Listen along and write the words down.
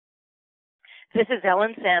This is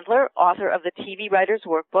Ellen Sandler, author of the TV Writers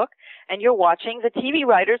Workbook, and you're watching the TV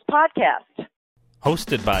Writers Podcast.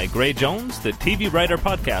 Hosted by Gray Jones, the TV Writer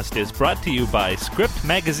Podcast is brought to you by Script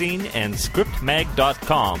Magazine and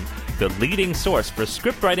ScriptMag.com, the leading source for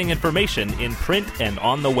scriptwriting information in print and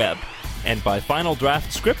on the web, and by Final Draft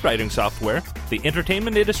scriptwriting software, the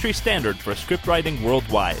entertainment industry standard for scriptwriting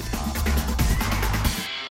worldwide.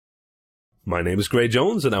 My name is Gray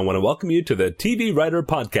Jones, and I want to welcome you to the TV Writer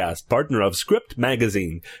Podcast, partner of Script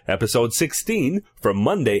Magazine, episode 16 for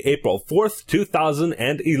Monday, April 4th,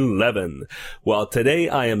 2011. Well, today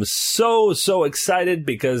I am so excited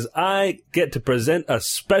because I get to present a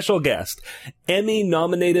special guest,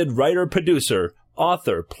 Emmy-nominated writer-producer,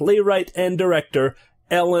 author, playwright, and director,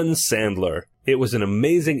 Ellen Sandler. It was an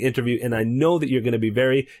amazing interview, and I know that you're going to be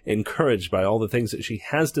very encouraged by all the things that she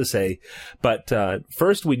has to say. But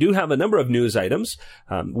first, we do have a number of news items.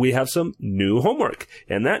 We have some new homework,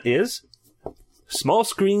 and that is Small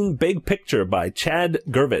Screen, Big Picture by Chad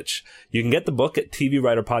Gervich. You can get the book at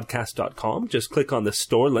tvwriterpodcast.com. Just click on the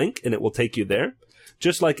store link, and it will take you there.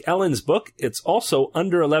 Just like Ellen's book, it's also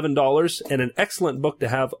under $11 and an excellent book to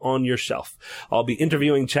have on your shelf. I'll be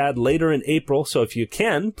interviewing Chad later in April, so if you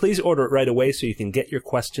can, please order it right away so you can get your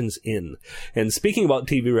questions in. And speaking about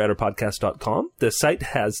tvwriterpodcast.com, the site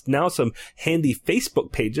has now some handy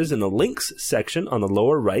Facebook pages in the links section on the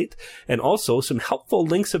lower right, and also some helpful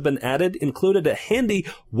links have been added, included a handy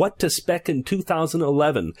What to Spec in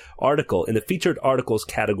 2011 article in the featured articles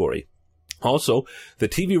category. Also, the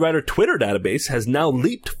TV Writer Twitter database has now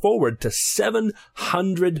leaped forward to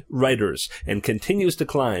 700 writers and continues to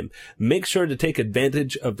climb. Make sure to take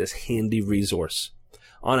advantage of this handy resource.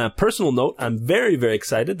 On a personal note, I'm very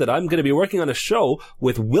excited that I'm going to be working on a show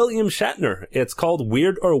with William Shatner. It's called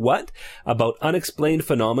Weird or What? About unexplained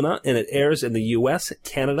phenomena, and it airs in the US,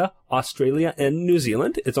 Canada, Australia, and New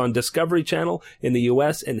Zealand. It's on Discovery Channel in the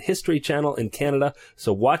US and History Channel in Canada,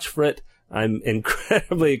 so watch for it. I'm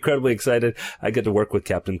incredibly excited. I get to work with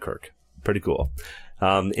Captain Kirk. Pretty cool.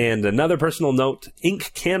 And another personal note,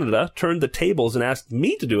 Inc. Canada turned the tables and asked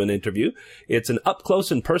me to do an interview. It's an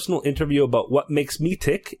up-close and personal interview about what makes me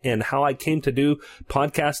tick and how I came to do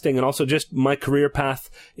podcasting and also just my career path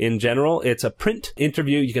in general. It's a print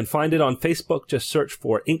interview. You can find it on Facebook. Just search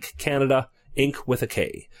for Inc. Canada, Inc. with a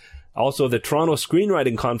K. Also, the Toronto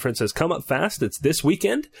Screenwriting Conference has come up fast. It's this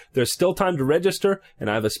weekend. There's still time to register, and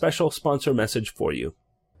I have a special sponsor message for you.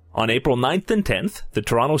 On April 9th and 10th, the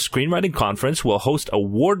Toronto Screenwriting Conference will host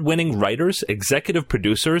award-winning writers, executive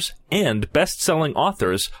producers, and best-selling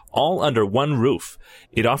authors all under one roof.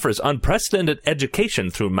 It offers unprecedented education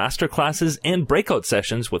through masterclasses and breakout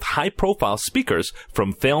sessions with high-profile speakers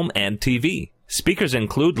from film and TV. Speakers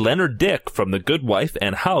include Leonard Dick from The Good Wife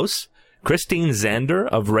and House, Christine Zander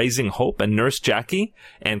of Raising Hope and Nurse Jackie,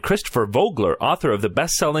 and Christopher Vogler, author of the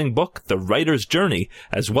best-selling book The Writer's Journey,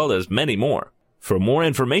 as well as many more. For more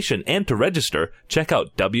information and to register, check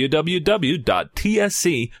out www.tsc.org.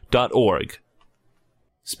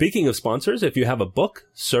 Speaking of sponsors, if you have a book,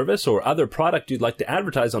 service, or other product you'd like to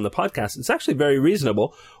advertise on the podcast, it's actually very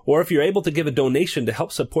reasonable. Or if you're able to give a donation to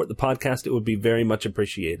help support the podcast, it would be very much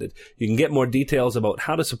appreciated. You can get more details about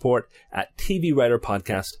how to support at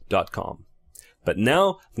tvwriterpodcast.com. But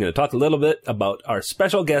now, I'm going to talk a little bit about our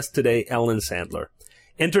special guest today, Ellen Sandler.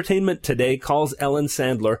 Entertainment Today calls Ellen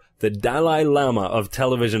Sandler the Dalai Lama of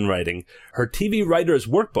television writing. Her TV Writers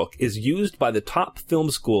Workbook is used by the top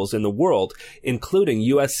film schools in the world, including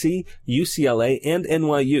USC, UCLA, and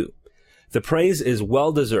NYU. The praise is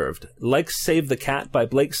well-deserved. Like Save the Cat by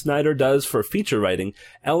Blake Snyder does for feature writing,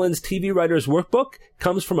 Ellen's TV Writers Workbook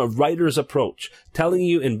comes from a writer's approach, telling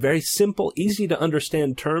you in very simple,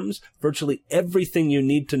 easy-to-understand terms virtually everything you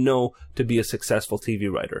need to know to be a successful TV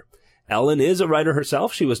writer. Ellen is a writer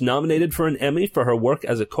herself. She was nominated for an Emmy for her work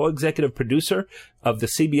as a co-executive producer of the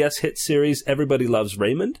CBS hit series Everybody Loves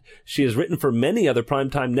Raymond. She has written for many other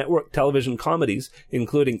primetime network television comedies,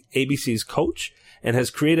 including ABC's Coach, and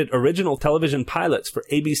has created original television pilots for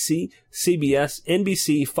ABC, CBS,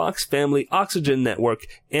 NBC, Fox Family, Oxygen Network,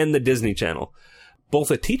 and the Disney Channel.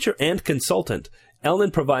 Both a teacher and consultant,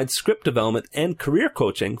 Ellen provides script development and career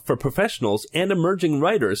coaching for professionals and emerging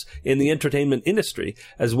writers in the entertainment industry,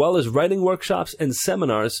 as well as writing workshops and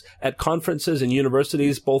seminars at conferences and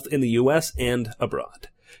universities both in the U.S. and abroad.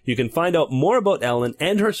 You can find out more about Ellen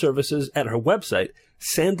and her services at her website,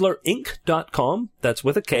 sandlerinc.com, that's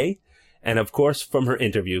with a K, and of course from her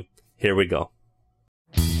interview. Here we go.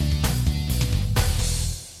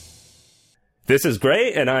 This is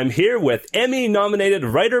Gray, and I'm here with Emmy-nominated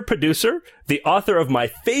writer-producer, the author of my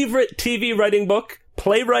favorite TV writing book,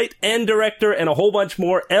 playwright and director, and a whole bunch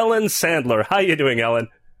more, Ellen Sandler. How you doing, Ellen?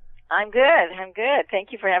 I'm good.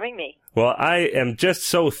 Thank you for having me. Well, I am just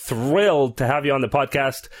so thrilled to have you on the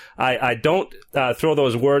podcast. I don't throw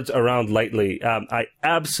those words around lightly. I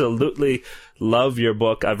absolutely love your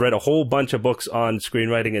book. I've read a whole bunch of books on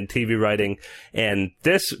screenwriting and TV writing, and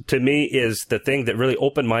this, to me, is the thing that really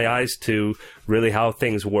opened my eyes to really how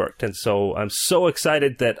things worked. And so I'm so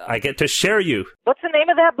excited that I get to share you. What's the name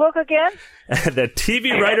of that book again? The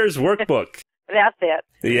TV Writer's Workbook. That's it.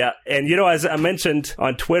 Yeah. And, as I mentioned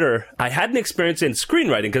on Twitter, I had an experience in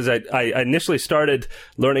screenwriting because I initially started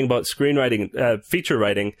learning about screenwriting, feature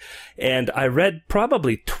writing, and I read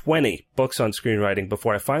probably 20 books on screenwriting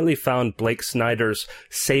before I finally found Blake Snyder's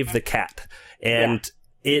Save the Cat. And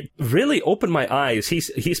it really opened my eyes. He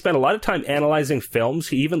spent a lot of time analyzing films.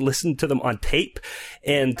 He even listened to them on tape,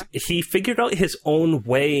 and he figured out his own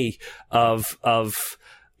way of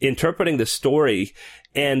interpreting the story.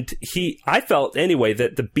 And I felt anyway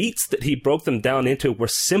that the beats that he broke them down into were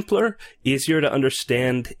simpler, easier to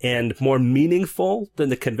understand, and more meaningful than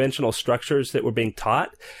the conventional structures that were being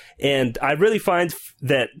taught. And I really find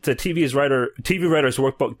that the TV Writer's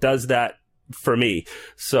Workbook does that for me.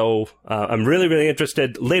 So I'm really, really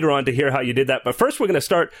interested later on to hear how you did that. But first, we're going to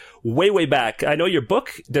start way back. I know your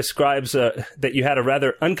book describes that you had a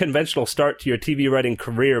rather unconventional start to your TV writing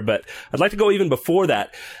career, but I'd like to go even before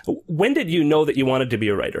that. When did you know that you wanted to be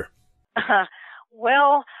a writer?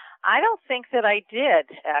 Well, I don't think that I did,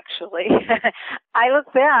 actually. I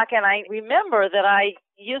look back and I remember that I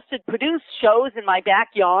used to produce shows in my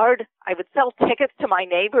backyard. I would sell tickets to my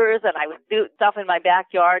neighbors and I would do stuff in my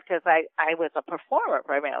backyard because I was a performer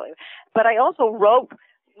primarily. But I also wrote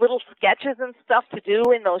little sketches and stuff to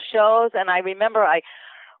do in those shows. And I remember I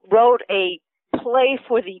wrote a play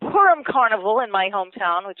for the Purim Carnival in my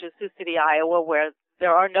hometown, which is Sioux City, Iowa, where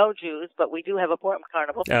there are no Jews, but we do have a Purim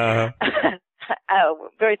Carnival. A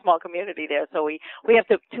very small community there, so we have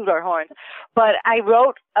to toot our horns. But I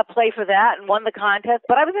wrote a play for that and won the contest,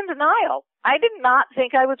 but I was in denial. I did not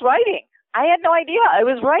think I was writing. I had no idea I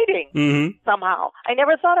was writing somehow. I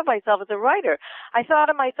never thought of myself as a writer. I thought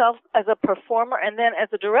of myself as a performer and then as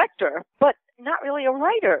a director, but not really a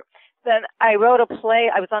writer. Then I wrote a play.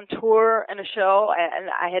 I was on tour in a show, and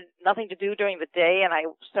I had nothing to do during the day, and I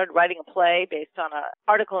started writing a play based on an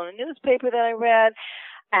article in a newspaper that I read,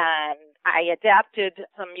 and I adapted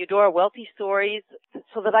some Eudora Welty stories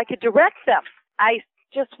so that I could direct them. I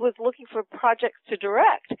just was looking for projects to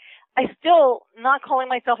direct. I still not calling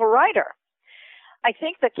myself a writer. I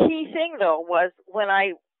think the key thing, though, was when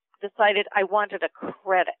I decided I wanted a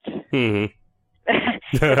credit. Mm-hmm.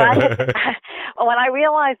 When I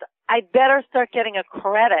realized I better start getting a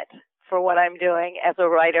credit for what I'm doing as a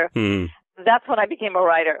writer, that's when I became a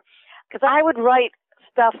writer. Because I would write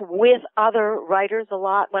stuff with other writers a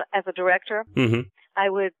lot as a director. I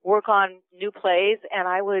would work on new plays and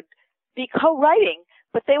I would be co-writing,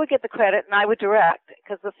 but they would get the credit and I would direct,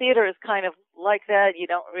 because the theater is kind of like that. You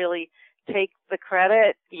don't really take the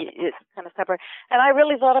credit. It's kind of separate. And I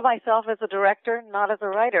really thought of myself as a director, not as a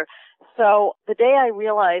writer. So the day I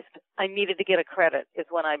realized I needed to get a credit is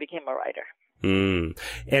when I became a writer.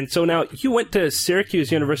 And so now you went to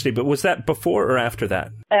Syracuse University, but was that before or after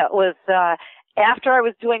that? It was after I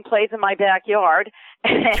was doing plays in my backyard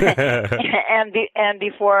and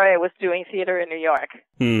before I was doing theater in New York.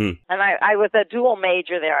 And I was a dual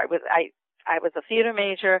major there. I was a theater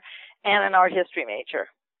major and an art history major.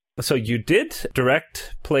 So you did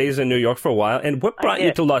direct plays in New York for a while. And what brought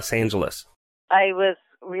you to Los Angeles? I was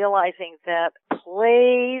realizing that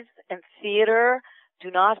plays and theater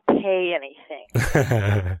do not pay anything.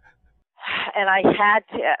 And I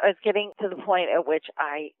was getting to the point at which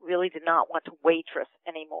I really did not want to waitress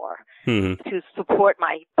anymore to support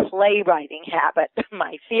my playwriting habit,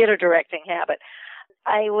 my theater directing habit.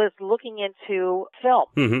 I was looking into film,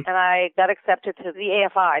 and I got accepted to the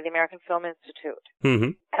AFI, the American Film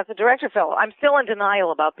Institute, as a director fellow. I'm still in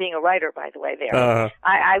denial about being a writer, by the way, there.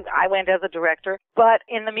 I went as a director, but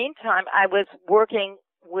in the meantime, I was working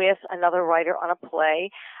with another writer on a play,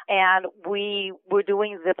 and we were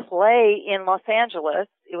doing the play in Los Angeles.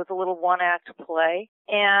 It was a little one-act play,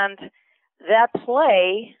 and that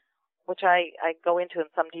play, which I go into in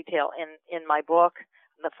some detail in my book,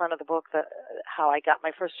 in the front of the book, how I got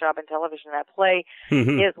my first job in television. That play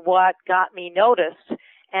is what got me noticed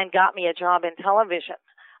and got me a job in television,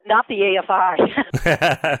 not the AFI.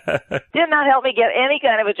 Did not help me get any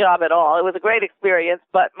kind of a job at all. It was a great experience,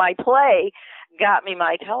 but my play got me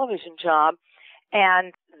my television job,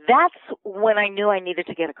 and that's when I knew I needed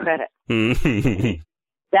to get a credit.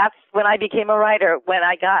 That's when I became a writer, when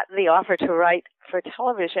I got the offer to write for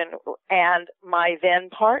television, and my then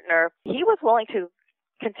partner, he was willing to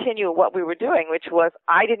continue what we were doing, which was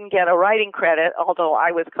I didn't get a writing credit, although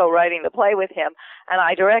I was co-writing the play with him, and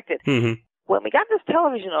I directed. Mm-hmm. When we got this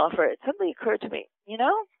television offer, it suddenly occurred to me,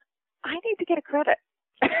 I need to get a credit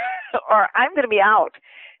or I'm going to be out.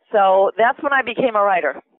 So that's when I became a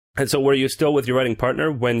writer. And so were you still with your writing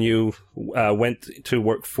partner when you went to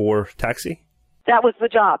work for Taxi? That was the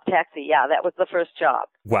job, Taxi. Yeah, that was the first job.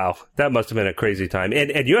 Wow, that must have been a crazy time.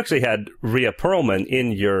 And you actually had Rhea Perlman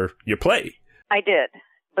in your play. I did.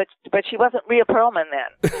 But she wasn't Rhea Perlman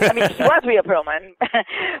then. I mean, she was Rhea Perlman,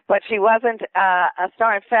 but she wasn't a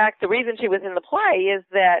star. In fact, the reason she was in the play is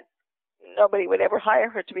that nobody would ever hire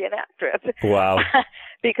her to be an actress. Wow.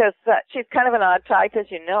 Because she's kind of an odd type, as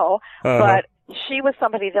you know. Uh-huh. But she was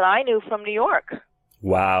somebody that I knew from New York.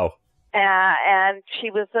 Wow. And she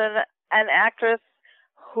was an actress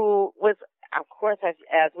who was, of course,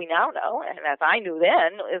 as we now know, and as I knew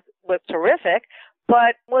then, was terrific,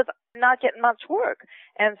 but was not getting much work.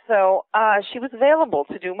 And so she was available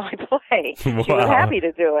to do my play. Wow. She was happy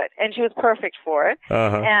to do it, and she was perfect for it.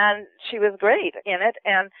 Uh-huh. And she was great in it.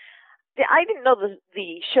 And I didn't know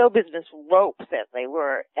the show business ropes as they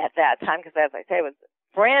were at that time, because, as I say, I was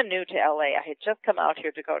brand new to L.A. I had just come out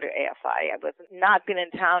here to go to AFI. I was not been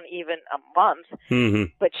in town even a month.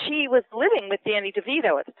 Mm-hmm. But she was living with Danny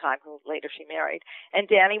DeVito at the time, who later she married, and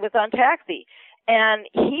Danny was on Taxi. And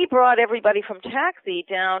he brought everybody from Taxi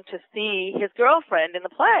down to see his girlfriend in the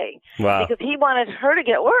play. Wow. Because he wanted her to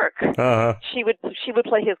get work. Uh-huh. She would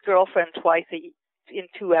play his girlfriend twice in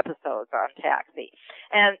 2 episodes on Taxi.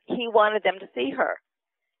 And he wanted them to see her.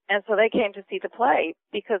 And so they came to see the play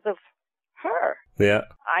because of her. Yeah.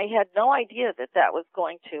 I had no idea that was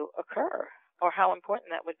going to occur or how important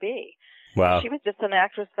that would be. Wow. She was just an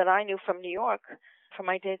actress that I knew from New York from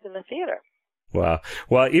my days in the theater. Wow.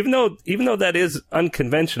 Well, even though that is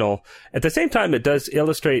unconventional, at the same time, it does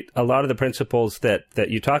illustrate a lot of the principles that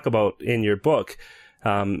you talk about in your book,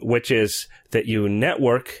 which is that you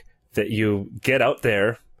network, that you get out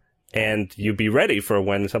there, and you be ready for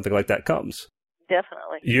when something like that comes.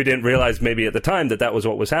 Definitely. You didn't realize maybe at the time that was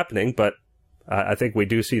what was happening, but I think we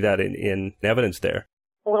do see that in evidence there.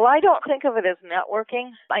 Well, I don't think of it as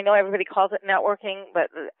networking. I know everybody calls it networking, but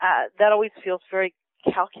that always feels very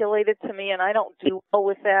calculated to me, and I don't do well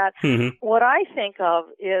with that. Mm-hmm. What I think of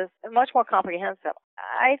is much more comprehensive.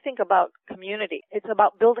 I think about community. It's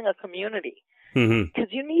about building a community. Because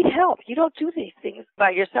you need help. You don't do these things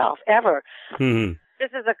by yourself, ever. Mm-hmm. This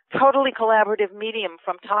is a totally collaborative medium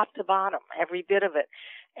from top to bottom, every bit of it.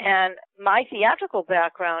 And my theatrical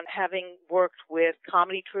background, having worked with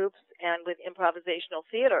comedy troupes and with improvisational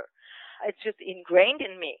theater, it's just ingrained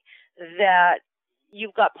in me that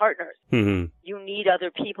you've got partners. Mm-hmm. You need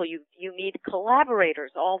other people. You need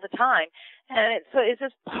collaborators all the time. And so it's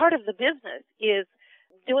just part of the business is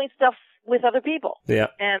doing stuff with other people. Yeah.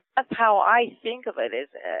 And that's how I think of it, is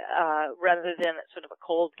rather than sort of a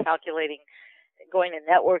cold calculating, going to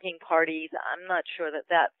networking parties. I'm not sure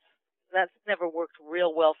that's never worked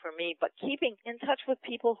real well for me. But keeping in touch with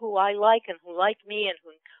people who I like and who like me and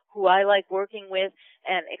who I like working with,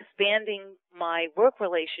 and expanding my work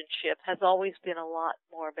relationship has always been a lot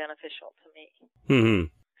more beneficial to me. Mm-hmm.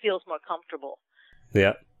 Feels more comfortable.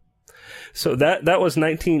 Yeah. So that was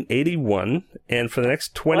 1981, and for the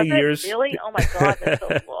next 20 years... Really? Oh my God, that's so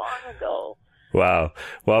long ago. Wow.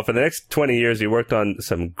 Well, for the next 20 years, you worked on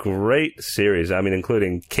some great series. I mean,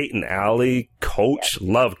 including Kate and Allie, Coach, yes.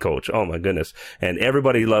 Love Coach. Oh my goodness. And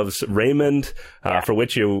Everybody Loves Raymond, for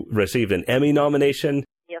which you received an Emmy nomination.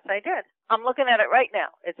 Yes, I did. I'm looking at it right now.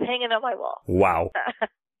 It's hanging on my wall. Wow.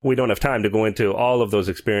 We don't have time to go into all of those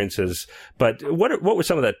experiences, but what were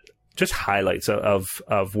some of the just highlights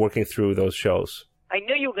of working through those shows? I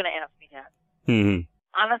knew you were going to ask me that. Mm-hmm.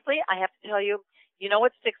 Honestly, I have to tell you,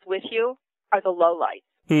 what sticks with you are the lowlights,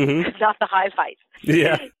 not the highlights.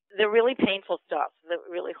 Yeah. The really painful stuff, the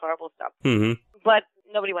really horrible stuff. Mm-hmm. But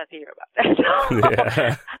nobody wants to hear about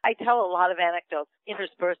that. So I tell a lot of anecdotes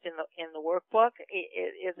interspersed in the workbook.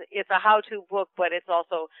 It's a how-to book, but it's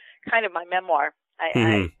also kind of my memoir.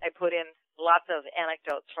 I put in lots of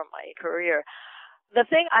anecdotes from my career. The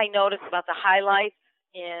thing I noticed about the highlights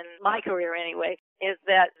in my career anyway is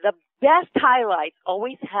that the best highlights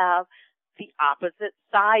always have the opposite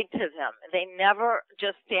side to them. They never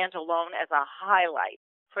just stand alone as a highlight.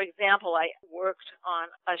 For example, I worked on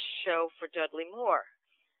a show for Dudley Moore.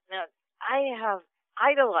 Now, I have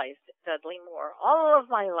idolized Dudley Moore all of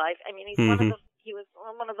my life. I mean, he was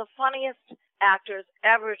one of the funniest actors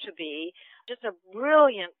ever to be. Just a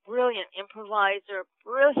brilliant, brilliant improviser,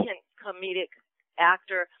 brilliant comedic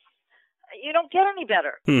actor. You don't get any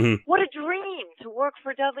better. Mm-hmm. What a dream to work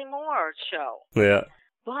for Dudley Moore's show. Yeah.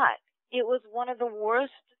 But it was one of the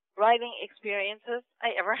worst writing experiences I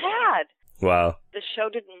ever had. Wow. The show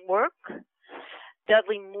didn't work.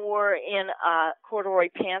 Dudley Moore in corduroy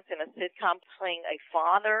pants in a sitcom playing a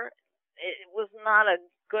father. It was not a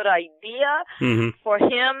good idea for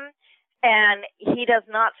him, and he does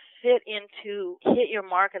not fit into hit your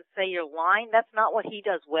mark and say your line. That's not what he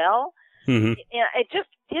does well. It just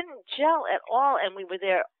didn't gel at all, and we were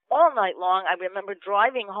there all night long. I remember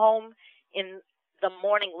driving home in the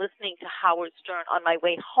morning listening to Howard Stern on my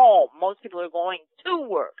way home. Most people are going to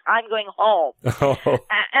work. I'm going home.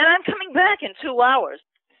 And I'm coming back in 2 hours.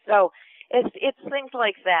 So it's things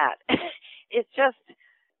like that. It's just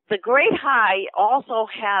the Great High also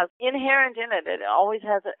has inherent in it. It always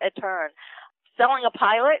has a turn. Selling a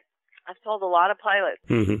pilot. I've sold a lot of pilots.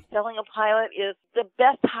 Selling a pilot is the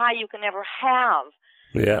best high you can ever have.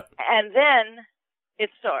 Yeah. And then it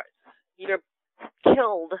starts. You're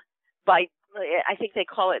killed by, I think they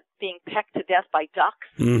call it being pecked to death by ducks.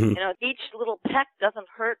 You know, each little peck doesn't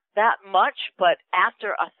hurt that much, but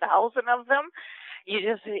after 1,000 of them,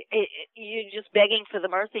 you're just begging for the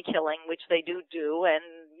mercy killing, which they do, and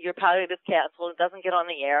your pilot is canceled. It doesn't get on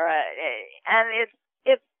the air, and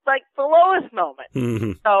it's like the lowest moment.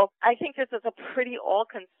 So I think this is a pretty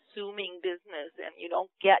all-consuming business, and you don't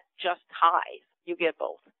get just highs. You get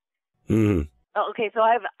both. Okay, so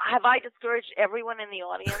have I discouraged everyone in the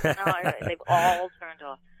audience now? They've all turned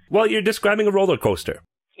off. Well, you're describing a roller coaster.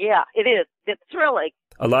 Yeah, it is. It's thrilling.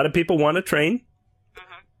 A lot of people want to train.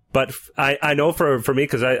 But I know for me,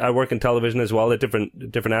 because I work in television as well, a different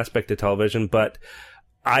aspect of television, but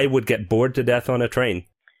I would get bored to death on a train.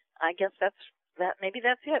 I guess maybe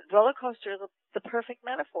that's it. Roller coaster is the perfect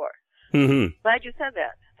metaphor. Glad you said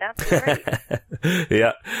that. That's great.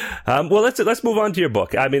 Yeah. Well, let's move on to your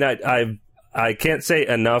book. I mean, I can't say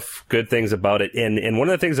enough good things about it. And one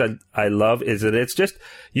of the things I love is that it's just,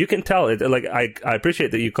 you can tell it, like, I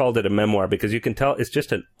appreciate that you called it a memoir, because you can tell it's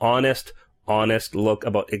just an honest look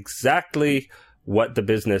about exactly what the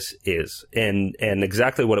business is and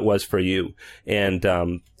exactly what it was for you. And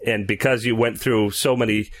because you went through so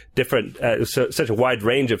many different, such a wide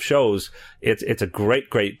range of shows, it's a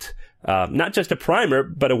great, not just a primer,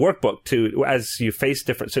 but a workbook as you face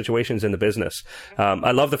different situations in the business.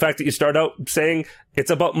 I love the fact that you start out saying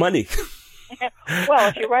it's about money. Well,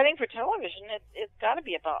 if you're writing for television, it's got to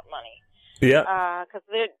be about money. Yeah. Because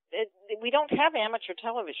we don't have amateur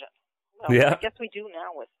television. Well, yeah. I guess we do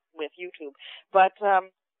now with YouTube, but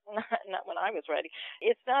not when I was writing.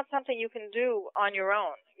 It's not something you can do on your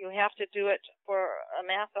own. You have to do it for a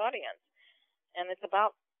mass audience, and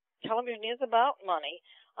television is about money.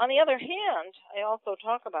 On the other hand, I also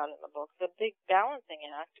talk about in the book, the big balancing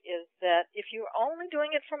act is that if you're only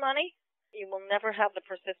doing it for money, you will never have the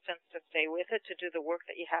persistence to stay with it, to do the work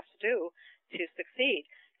that you have to do to succeed.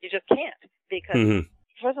 You just can't, because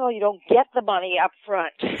first of all, you don't get the money up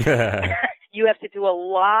front. You have to do a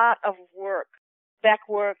lot of work, back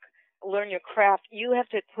work, learn your craft. You have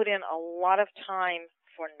to put in a lot of time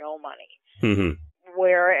for no money.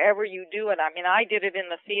 Wherever you do it. I mean, I did it in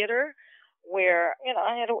the theater where,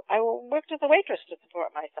 I worked as a waitress to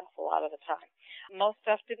support myself a lot of the time. Most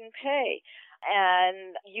stuff didn't pay.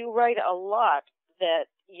 And you write a lot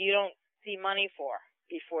that you don't see money for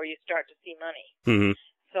before you start to see money.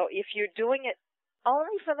 So if you're doing it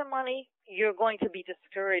only for the money, you're going to be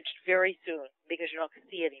discouraged very soon because you don't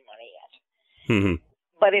see any money yet.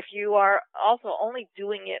 But if you are also only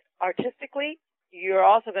doing it artistically, you're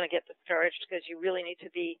also going to get discouraged because you really need to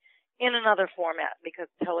be in another format, because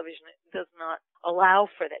television does not allow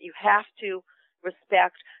for that. You have to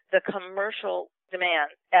respect the commercial demand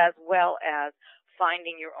as well as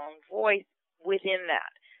finding your own voice within that.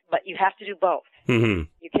 But you have to do both. You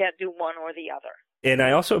can't do one or the other. And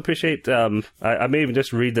I also appreciate, I may even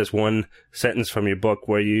just read this one sentence from your book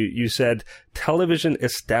where you said, television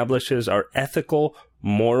establishes our ethical,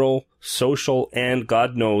 moral, social, and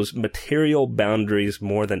God knows, material boundaries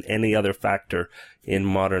more than any other factor in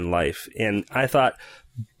modern life. And I thought,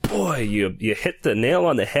 boy, you hit the nail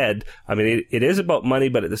on the head. I mean, it is about money,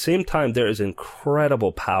 but at the same time, there is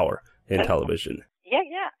incredible power in television.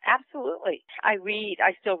 Yeah, absolutely. I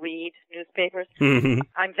still read newspapers.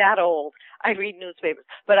 I'm that old. I read newspapers.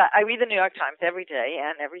 But I read the New York Times every day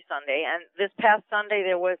and every Sunday. And this past Sunday,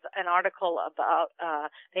 there was an article about,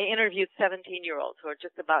 they interviewed 17-year-olds who are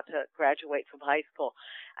just about to graduate from high school.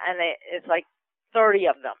 And it's like 30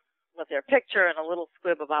 of them with their picture and a little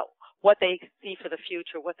squib about what they see for the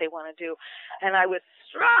future, what they want to do. And I was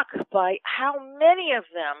struck by how many of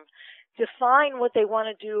them define what they want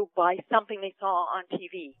to do by something they saw on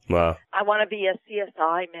TV. Wow. I want to be a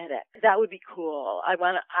CSI medic. That would be cool. I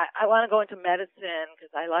want to go into medicine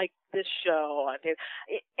because I like this show.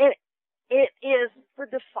 It is the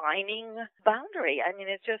defining boundary. I mean,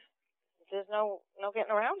 it's just, there's no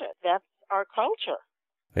getting around it. That's our culture.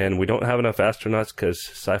 And we don't have enough astronauts because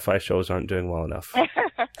sci-fi shows aren't doing well enough.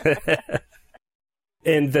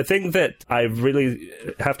 And the thing that I really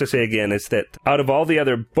have to say again is that out of all the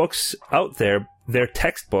other books out there, they're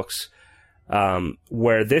textbooks,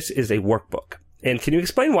 where this is a workbook. And can you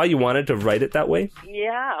explain why you wanted to write it that way?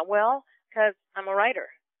 Yeah, well, because I'm a writer.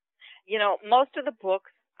 You know, most of the books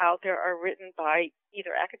out there are written by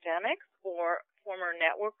either academics or former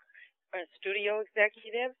network or studio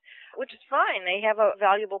executives, which is fine. They have a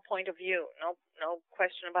valuable point of view. No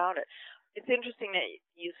question about it. It's interesting that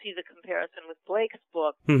you see the comparison with Blake's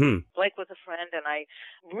book. Mm-hmm. Blake was a friend, and I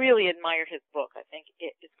really admired his book. I think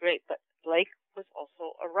it is great. But Blake was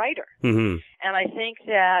also a writer. Mm-hmm. And I think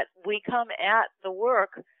that we come at the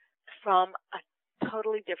work from a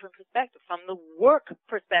totally different perspective, from the work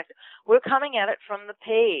perspective. We're coming at it from the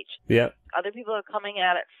page. Yeah. Other people are coming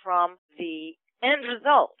at it from the end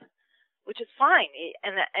result, which is fine.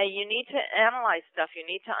 And you need to analyze stuff. You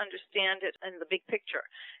need to understand it in the big picture.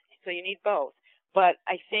 So you need both. But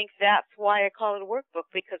I think that's why I call it a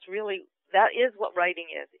workbook, because really that is what writing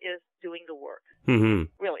is doing the work.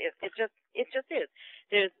 Mm-hmm. Really, it just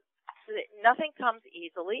is. Nothing comes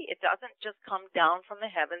easily. It doesn't just come down from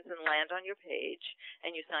the heavens and land on your page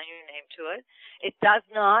and you sign your name to it. It does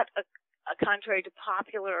not, contrary to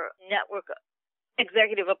popular network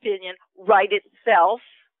executive opinion, write itself.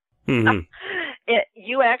 Mm-hmm.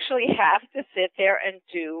 You actually have to sit there and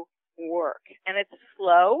do work. And it's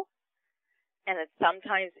slow, and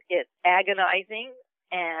sometimes it's agonizing,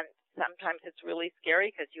 and sometimes it's really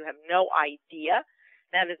scary because you have no idea.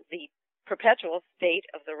 That is the perpetual state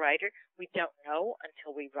of the writer. We don't know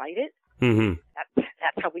until we write it. Mm-hmm.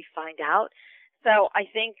 That's how we find out. So I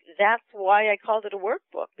think that's why I called it a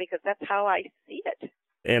workbook, because that's how I see it.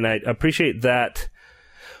 And I appreciate that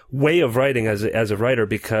way of writing as a writer,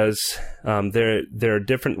 because there are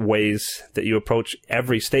different ways that you approach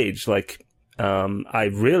every stage. Like I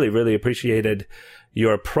really appreciated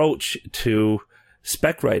your approach to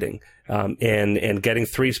spec writing, and getting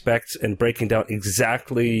 3 specs and breaking down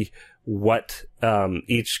exactly what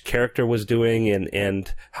each character was doing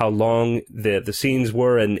and how long the scenes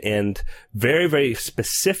were, and very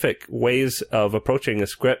specific ways of approaching a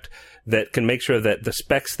script that can make sure that the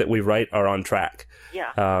specs that we write are on track.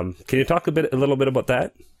 Yeah. Can you talk a little bit about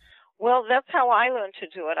that? Well, that's how I learned to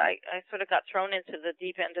do it. I sort of got thrown into the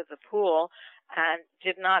deep end of the pool and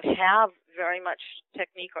did not have very much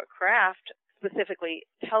technique or craft, specifically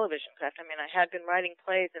television craft. I mean, I had been writing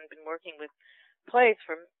plays and been working with plays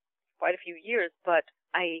for quite a few years, but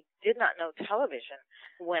I did not know television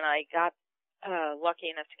when I got lucky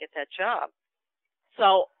enough to get that job.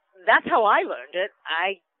 So that's how I learned it.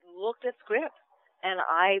 I looked at scripts and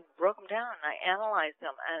I broke them down and I analyzed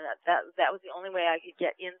them, and that was the only way I could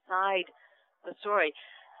get inside the story.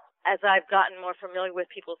 As I've gotten more familiar with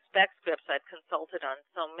people's spec scripts, I've consulted on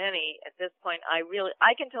so many. At this point, I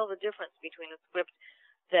can tell the difference between a script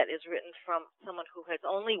that is written from someone who has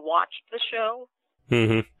only watched the show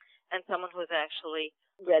mm-hmm. and someone who has actually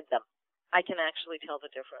read them. I can actually tell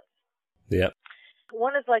the difference. Yeah.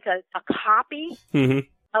 One is like a copy mm-hmm.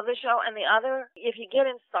 of the show, and the other, if you get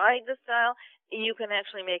inside the style, you can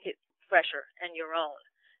actually make it fresher and your own.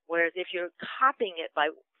 Whereas if you're copying it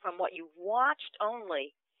from what you've watched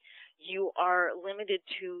only, you are limited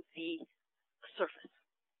to the surface.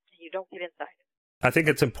 You don't get inside it. I think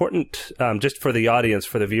it's important, just for the audience,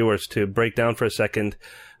 for the viewers, to break down for a second,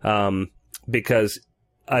 because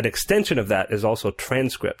an extension of that is also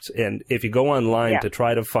transcripts. And if you go online to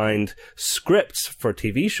try to find scripts for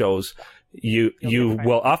TV shows, you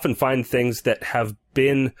will often find things that have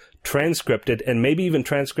been transcripted, and maybe even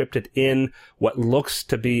transcripted in what looks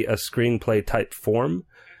to be a screenplay type form,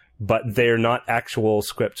 but they're not actual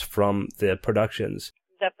scripts from the productions.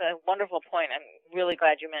 That's a wonderful point. I'm really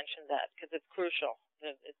glad you mentioned that, because it's crucial.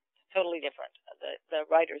 It's totally different, the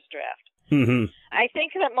writer's draft. Mm-hmm. I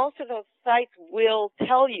think that most of those sites will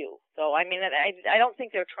tell you, though. I mean, I don't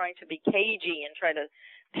think they're trying to be cagey and try to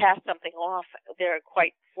pass something off. They're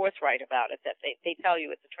quite forthright about it, that they tell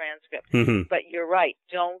you it's a transcript. Mm-hmm. But you're right.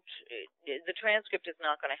 The transcript is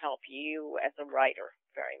not going to help you as a writer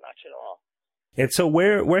very much at all. And so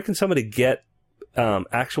where can somebody get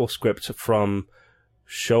actual scripts from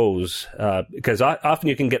shows? Because often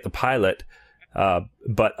you can get the pilot,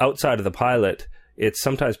 but outside of the pilot, it's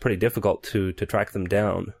sometimes pretty difficult to track them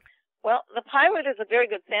down. Well, the pilot is a very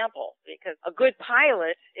good sample. because a good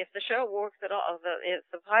pilot, if the show works at all, if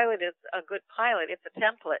the pilot is a good pilot, it's a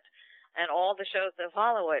template, and all the shows that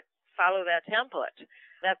follow it follow that template.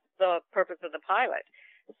 That's the purpose of the pilot.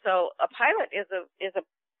 So a pilot is a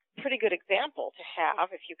pretty good example to have.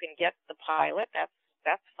 If you can get the pilot,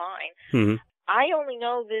 that's fine. Mm-hmm. I only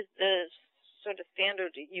know the sort of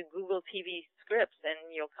standard. You Google TV scripts, and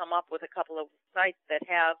you'll come up with a couple of sites that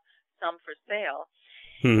have some for sale.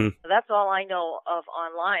 Mm-hmm. That's all I know of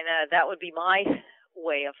online. That would be my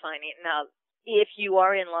way of finding it. Now, if you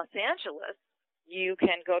are in Los Angeles, you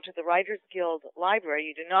can go to the Writers Guild library.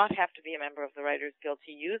 You do not have to be a member of the Writers Guild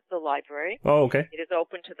to use the library. Oh, okay. It is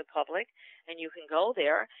open to the public, and you can go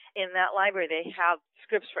there. In that library, they have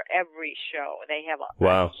scripts for every show. They have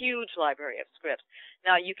a huge library of scripts.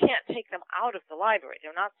 Now, you can't take them out of the library.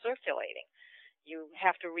 They're not circulating. You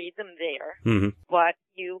have to read them there, mm-hmm. but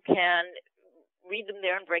you can read them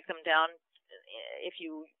there and break them down if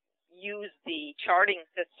you use the charting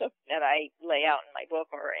system that I lay out in my book,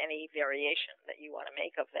 or any variation that you want to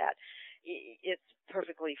make of that. It's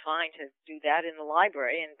perfectly fine to do that in the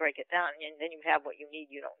library and break it down, and then you have what you need.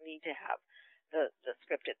 You don't need to have the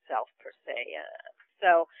script itself per se.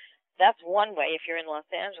 So that's one way if you're in Los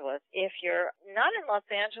Angeles. If you're not in Los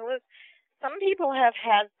Angeles, some people have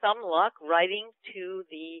had some luck writing to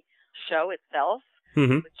the show itself,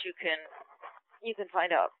 mm-hmm. which you can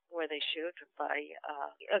find out where they shoot by,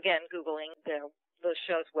 again, Googling the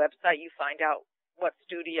show's website. You find out what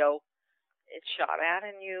studio it's shot at,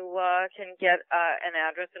 and you can get an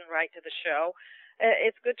address and write to the show.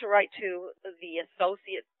 It's good to write to the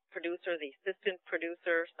associate producer, the assistant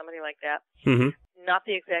producer, somebody like that, mm-hmm. not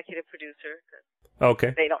the executive producer,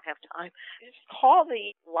 because they don't have time. Just call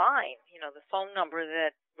the line, the phone number,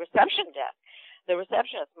 that reception desk. The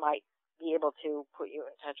receptionist might be able to put you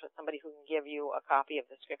in touch with somebody who can give you a copy of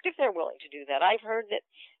the script if they're willing to do that. I've heard that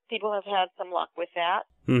people have had some luck with that.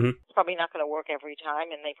 Mm-hmm. It's probably not going to work every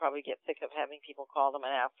time, and they probably get sick of having people call them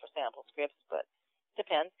and ask for sample scripts, but it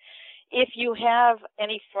depends. If you have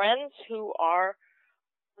any friends who are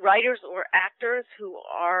writers or actors who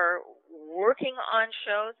are working on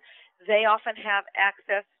shows, they often have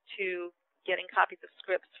access to getting copies of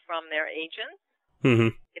scripts from their agents.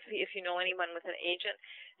 Mm-hmm. If you know anyone with an agent,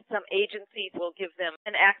 some agencies will give them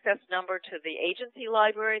an access number to the agency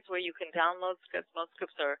libraries where you can download scripts. Most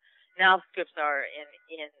scripts are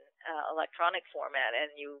in electronic format,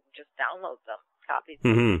 and you just download them, copies.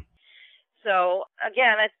 Mm-hmm. So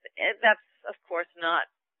again, that's of course not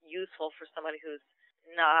useful for somebody who's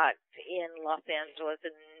not in Los Angeles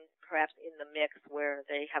and perhaps in the mix where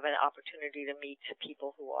they have an opportunity to meet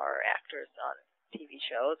people who are actors on TV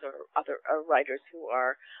shows, or other writers who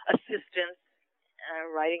are assistants,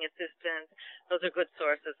 writing assistants. Those are good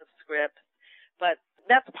sources of scripts. But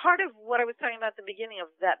that's part of what I was talking about at the beginning,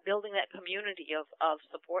 of that building that community of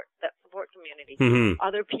support, that support community. Mm-hmm.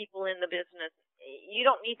 Other people in the business. You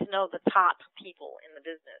don't need to know the top people in the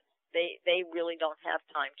business. They really don't have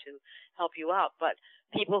time to help you out. But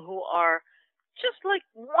people who are just like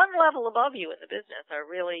one level above you in the business are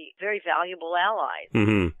really very valuable allies,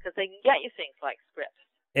 because they can get you things like scripts.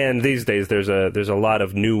 And these days, there's a lot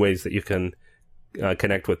of new ways that you can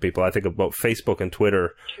connect with people. I think about Facebook and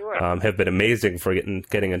Twitter have been amazing for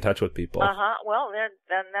getting in touch with people. Well,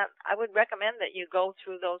 then I would recommend that you go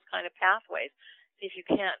through those kind of pathways. See if you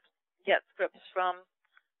can't get scripts from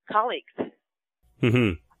colleagues.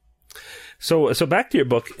 Mm-hmm. So back to your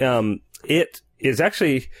book. It is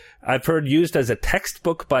actually, I've heard, used as a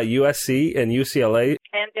textbook by USC and UCLA.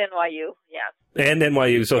 And NYU, yes. And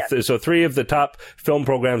NYU. So, yes. So 3 of the top film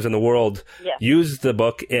programs in the world use the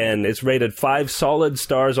book, and it's rated 5 solid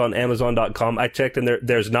stars on Amazon.com. I checked, and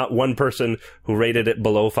there's not one person who rated it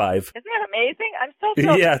below 5. Isn't that amazing? I'm so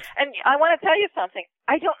thrilled. Yeah. And I want to tell you something.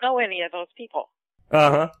 I don't know any of those people.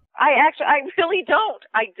 Uh-huh. I really don't.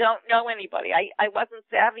 I don't know anybody. I wasn't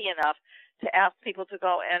savvy enough to ask people to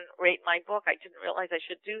go and rate my book. I didn't realize I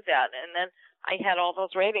should do that. And then I had all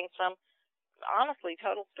those ratings from, honestly,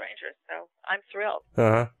 total strangers. So I'm thrilled.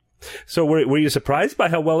 Uh-huh. So were you surprised by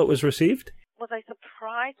how well it was received? Was I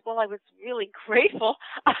surprised? Well, I was really grateful.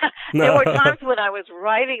 There were times when I was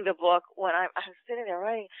writing the book, when I was sitting there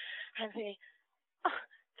writing, and thinking,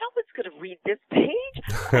 no one's going to read this page.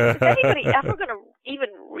 Is anybody ever going to even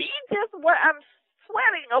read this? I'm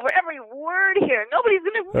sweating over every word here. Nobody's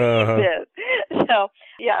going to read this. So,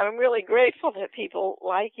 yeah, I'm really grateful that people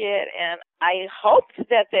like it, and I hoped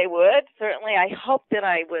that they would. Certainly, I hoped that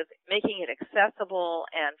I was making it accessible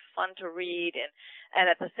and fun to read, and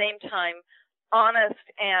at the same time, honest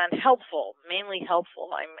and helpful, mainly helpful.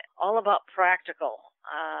 I'm all about practical.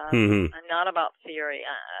 I'm not about theory.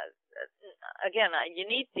 again, you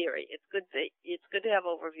need theory. It's good to have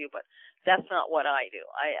overview, but that's not what I do.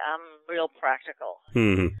 I'm real practical.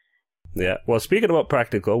 Mm-hmm. Yeah. Well, speaking about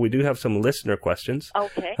practical, we do have some listener questions.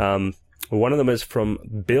 Okay. One of them is from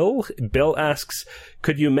Bill. Bill asks,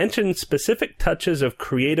 could you mention specific touches of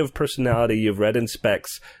creative personality you've read in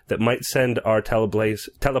specs that might send our teleplays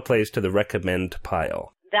to the recommend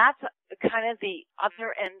pile? That's kind of the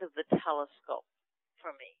other end of the telescope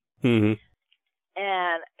for me. Mm-hmm.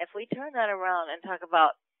 And if we turn that around and talk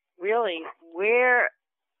about really where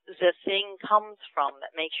the thing comes from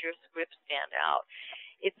that makes your script stand out,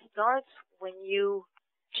 it starts when you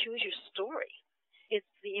choose your story. It's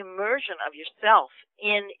the immersion of yourself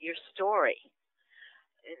in your story.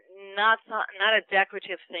 Not a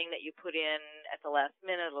decorative thing that you put in at the last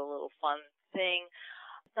minute, a little fun thing.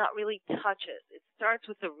 It's not really touches. It starts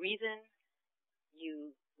with the reason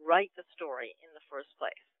you write the story in the first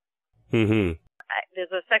place. Mm-hmm.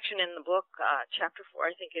 There's a section in the book, chapter 4,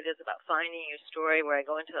 I think it is, about finding your story, where I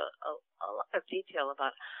go into a lot of detail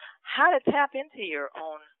about how to tap into your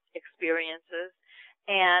own experiences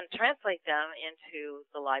and translate them into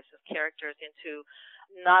the lives of characters, into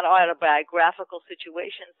not autobiographical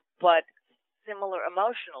situations, but similar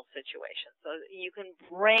emotional situations. So you can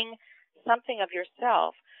bring something of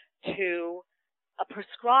yourself to a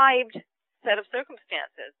prescribed set of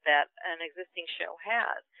circumstances that an existing show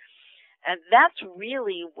has. And that's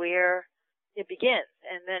really where it begins.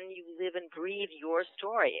 And then you live and breathe your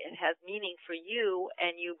story. It has meaning for you,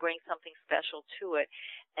 and you bring something special to it,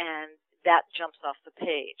 and that jumps off the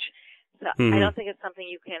page. So I don't think it's something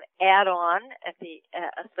you can add on at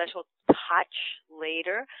a special touch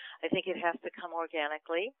later. I think it has to come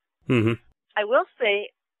organically. Mm-hmm. I will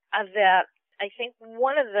say that I think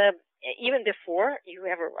one of the, even before you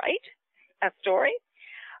ever write a story,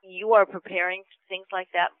 you are preparing things like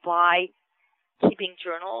that by keeping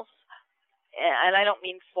journals. And I don't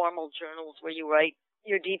mean formal journals where you write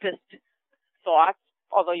your deepest thoughts,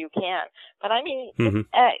 although you can. But I mean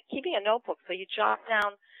keeping a notebook so you jot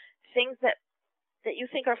down things that you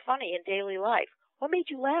think are funny in daily life. What made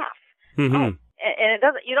you laugh? Mm-hmm. Oh, and it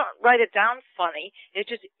doesn't. You don't write it down funny. It's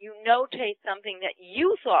just you notate something that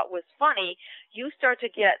you thought was funny. You start to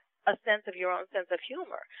get a sense of your own sense of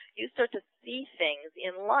humor. You start to see things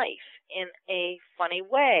in life in a funny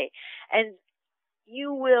way. And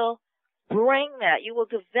you will bring that. You will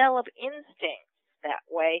develop instincts that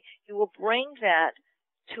way. You will bring that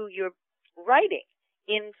to your writing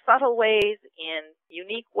in subtle ways, in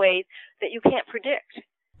unique ways that you can't predict.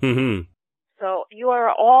 Mm-hmm. So you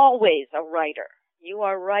are always a writer. You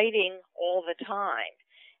are writing all the time.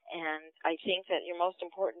 And I think that your most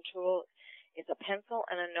important tool is a pencil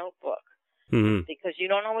and a notebook. Mm-hmm. Because you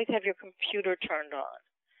don't always have your computer turned on.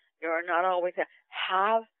 You're not always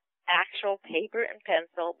have actual paper and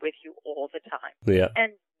pencil with you all the time. Yeah.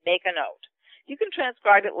 And make a note. You can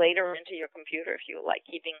transcribe it later into your computer if you like,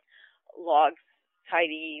 keeping logs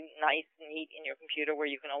tidy, nice, neat in your computer where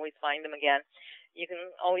you can always find them again. You can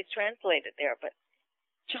always translate it there, but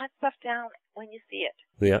jot stuff down when you see it.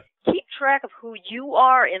 Yeah. Keep track of who you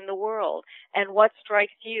are in the world and what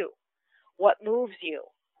strikes you, what moves you,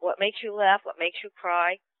 what makes you laugh, what makes you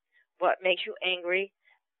cry, what makes you angry.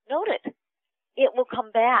 Note it. It will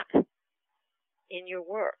come back in your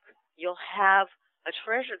work. You'll have a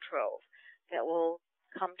treasure trove that will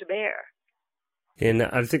come to bear. And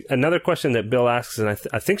I think another question that Bill asks, and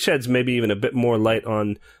I think sheds maybe even a bit more light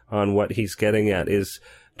on what he's getting at, is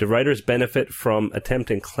do writers benefit from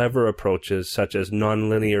attempting clever approaches such as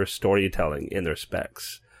nonlinear storytelling in their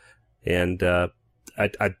specs? And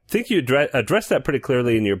I think you address that pretty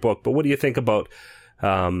clearly in your book, but what do you think about,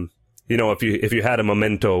 if you had a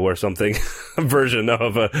Memento or something, a version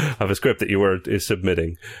of a script that you were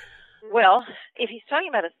submitting? Well, if he's talking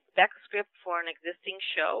about a spec script for an existing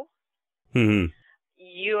show,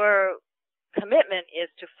 your commitment is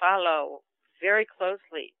to follow very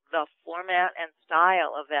closely the format and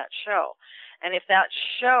style of that show. And if that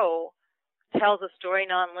show tells a story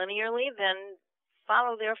non-linearly, then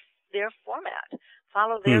follow their format,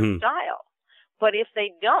 follow their style. But if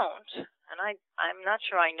they don't, and I'm not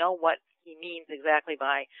sure I know what he means exactly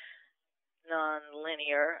by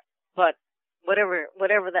non-linear, but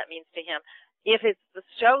whatever that means to him, if it's the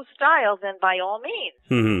show style, then by all means,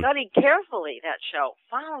 study carefully that show.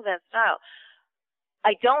 Follow that style.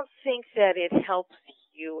 I don't think that it helps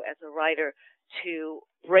you as a writer to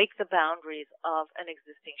break the boundaries of an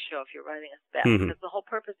existing show if you're writing a spec. Because the whole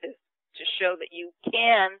purpose is to show that you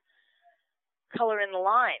can color in the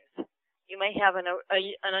lines. You may have an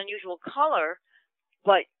unusual color,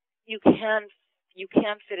 but you can you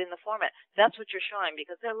can fit in the format. That's what you're showing,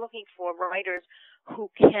 because they're looking for writers who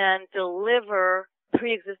can deliver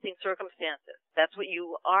pre-existing circumstances. That's what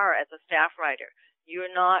you are as a staff writer.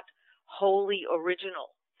 You're not wholly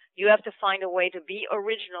original. You have to find a way to be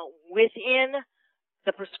original within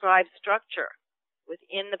the prescribed structure,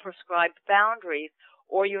 within the prescribed boundaries,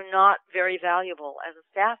 or you're not very valuable as a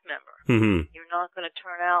staff member. Mm-hmm. You're not going to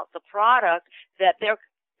turn out the product that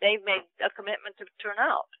they've made a commitment to turn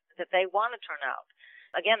out, that they want to turn out.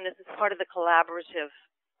 Again, this is part of the collaborative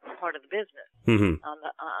part of the business on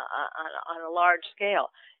a large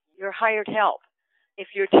scale. You're hired help.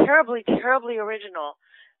 If you're terribly, terribly original,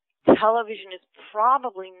 television is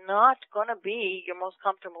probably not going to be your most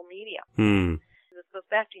comfortable medium. Mm. This goes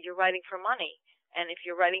back to you're writing for money. And if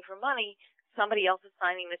you're writing for money, somebody else is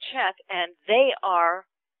signing the check, and they are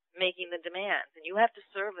making the demands, and you have to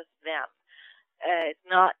service them. It's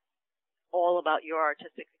not all about your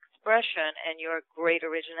artistic expression and your great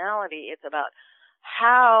originality. It's about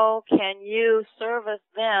how can you service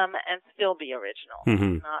them and still be original,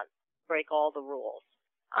 not break all the rules.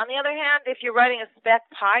 On the other hand, if you're writing a spec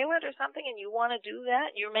pilot or something and you want to do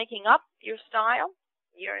that, you're making up your style,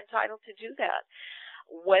 you're entitled to do that.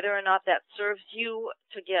 Whether or not that serves you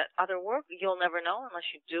to get other work, you'll never know unless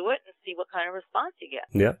you do it and see what kind of response you get.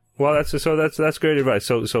 Yeah. Well, that's great advice.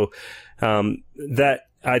 So that,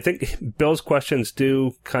 I think Bill's questions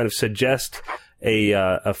do kind of suggest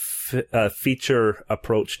a feature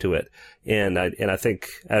approach to it. And I think,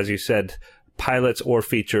 as you said, pilots or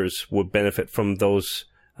features would benefit from those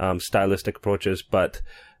stylistic approaches. But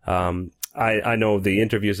I know the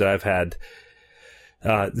interviews that I've had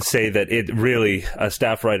say that a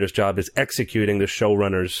staff writer's job is executing the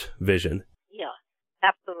showrunner's vision. Yeah,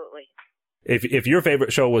 absolutely. If your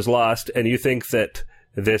favorite show was Lost and you think that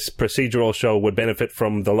this procedural show would benefit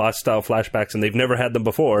from the Lost style flashbacks and they've never had them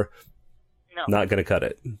before, not going to cut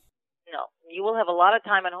it. No, you will have a lot of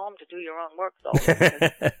time at home to do your own work, though.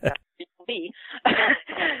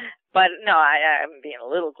 But no, I'm being a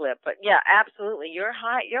little glib. But yeah, absolutely, you're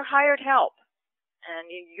hired help, and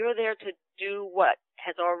you're there to do what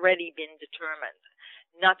has already been determined,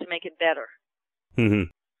 not to make it better. Mm-hmm.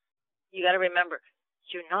 You got to remember,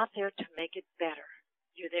 you're not there to make it better.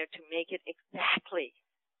 You're there to make it exactly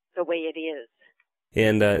the way it is.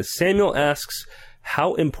 And Samuel asks,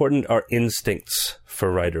 how important are instincts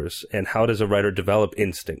for writers, and how does a writer develop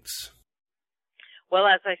instincts? Well,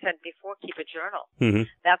 as I said before, keep a journal. Mm-hmm.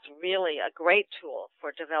 That's really a great tool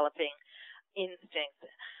for developing instincts.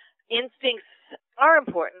 Instincts are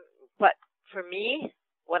important, but for me,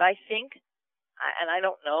 what I think, and I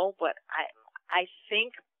don't know, but I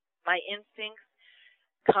think my instincts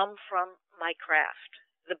come from my craft.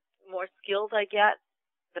 The more skilled I get,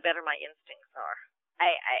 the better my instincts are.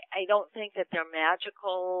 I don't think that they're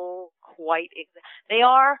magical quite. They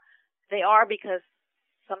are because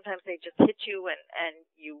sometimes they just hit you and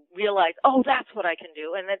you realize, oh, that's what I can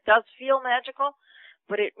do. And it does feel magical,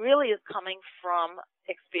 but it really is coming from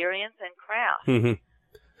experience and craft. Mm-hmm.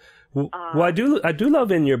 Well, I do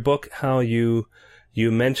love in your book how you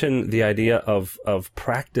mention the idea of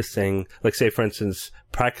practicing, like say, for instance,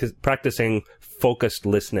 practicing focused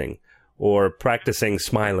listening or practicing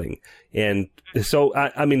smiling. And so,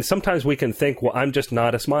 I mean, sometimes we can think, well, I'm just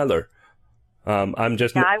not a smiler. I'm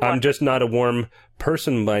just not a warm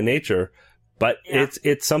person by nature, but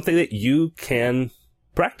it's something that you can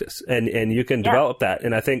practice and you can develop that.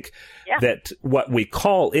 And I think that what we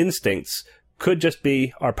call instincts could just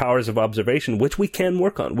be our powers of observation, which we can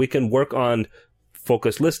work on. We can work on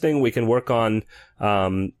focused listening. We can work on,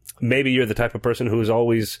 maybe you're the type of person who's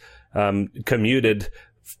always, commuted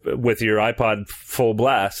with your iPod full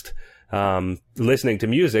blast, listening to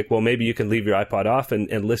music. Well, maybe you can leave your iPod off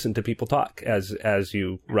and listen to people talk as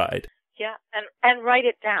you ride. Yeah. And write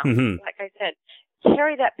it down. Mm-hmm. Like I said,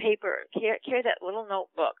 carry that paper, carry that little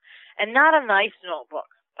notebook, and not a nice notebook.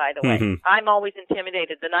 By the way, I'm always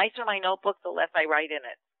intimidated. The nicer my notebook, the less I write in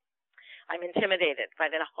it. I'm intimidated by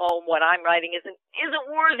that. Oh, what I'm writing isn't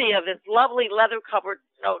worthy of this lovely leather-covered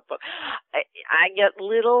notebook. I get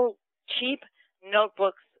little cheap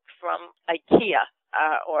notebooks from IKEA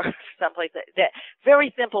or someplace that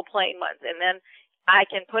very simple, plain ones, and then I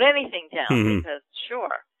can put anything down because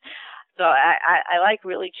sure. So I like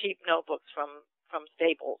really cheap notebooks from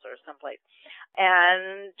Staples or someplace,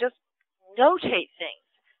 and just notate things.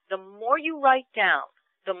 The more you write down,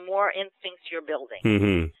 the more instincts you're building.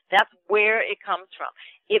 Mm-hmm. That's where it comes from.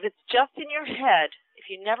 If it's just in your head, if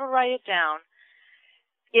you never write it down,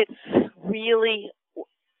 it's really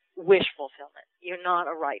wish fulfillment. You're not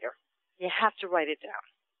a writer. You have to write it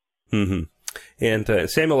down. Mm-hmm. And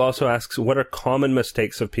Samuel also asks, what are common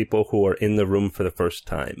mistakes of people who are in the room for the first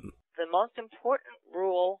time? The most important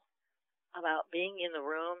rule about being in the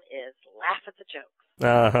room is laugh at the jokes.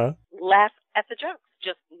 Uh-huh. Laugh at the jokes.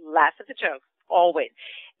 Just laugh at the jokes. Always.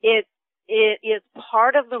 It is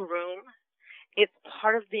part of the room. It's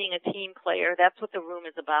part of being a team player. That's what the room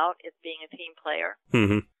is about, is being a team player.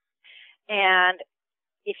 Mm-hmm. And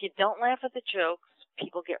if you don't laugh at the jokes,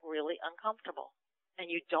 people get really uncomfortable and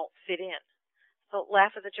you don't fit in. So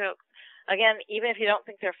laugh at the jokes. Again, even if you don't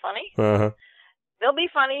think they're funny, they'll be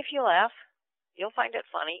funny if you laugh. You'll find it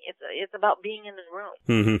funny. It's about being in the room.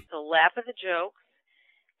 Mm-hmm. So laugh at the jokes.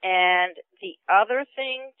 And the other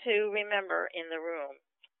thing to remember in the room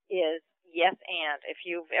is yes and. If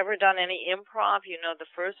you've ever done any improv, you know the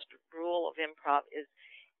first rule of improv is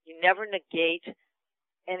you never negate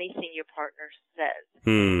anything your partner says.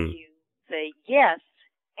 You say yes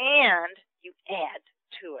and you add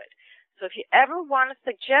to it. So if you ever want to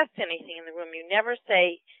suggest anything in the room, you never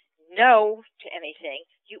say no to anything.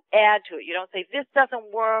 You add to it. You don't say, this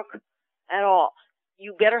doesn't work at all.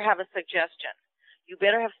 You better have a suggestion. You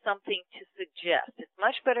better have something to suggest. It's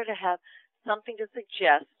much better to have something to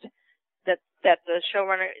suggest that the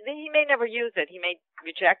showrunner, he may never use it. He may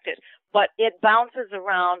reject it. But it bounces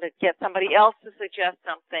around. It gets somebody else to suggest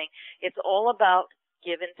something. It's all about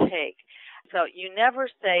give and take. So you never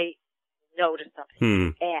say no to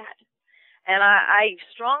something. Add. And I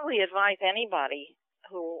strongly advise anybody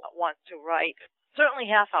who wants to write certainly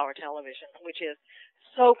half-hour television, which is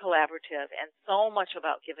so collaborative and so much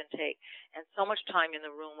about give and take and so much time in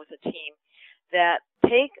the room with a team, that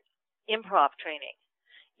take improv training.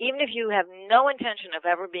 Even if you have no intention of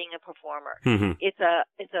ever being a performer, it's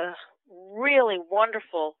a really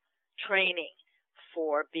wonderful training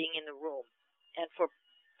for being in the room and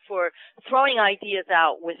for throwing ideas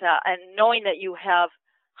out without, and knowing that you have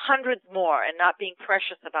hundreds more and not being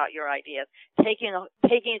precious about your ideas, taking a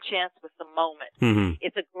chance with the moment.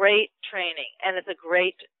 It's a great training, and it's a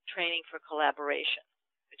great training for collaboration,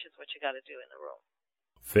 which is what you got to do in the room.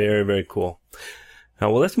 Very, very cool.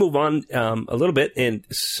 Well, let's move on a little bit. And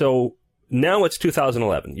so now it's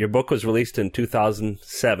 2011. Your book was released in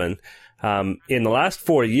 2007. In the last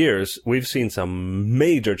 4 years, we've seen some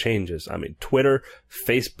major changes. I mean, Twitter,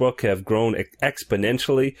 Facebook have grown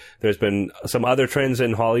exponentially. There's been some other trends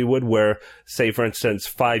in Hollywood where, say, for instance,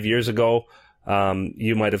 5 years ago,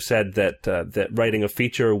 you might have said that writing a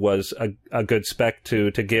feature was a good spec to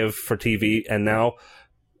give for TV, and now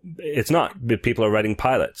it's not. People are writing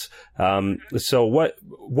pilots. So what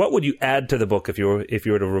would you add to the book if you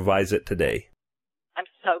were to revise it today? I'm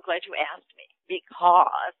so glad you asked me,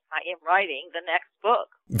 because I am writing the next book.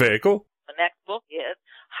 Very cool. The next book is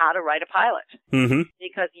How to Write a Pilot.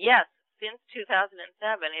 Because yes, since 2007,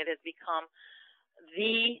 it has become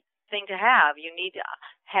the thing to have. You need to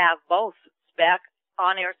have both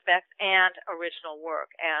on-air specs and original work.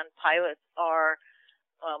 And pilots are,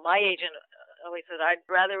 my agent always says, I'd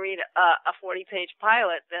rather read a 40-page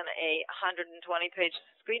pilot than a 120-page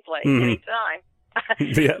screenplay anytime.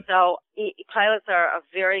 Yeah. So pilots are a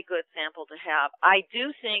very good sample to have. I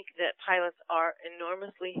do think that pilots are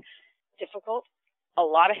enormously difficult, a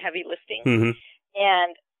lot of heavy lifting,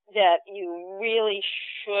 and that you really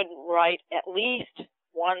should write at least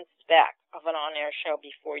one spec of an on-air show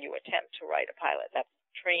before you attempt to write a pilot. That's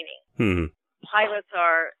training. Pilots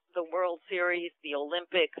are the World Series, the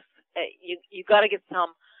Olympics. You got to get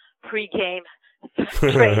some pre-game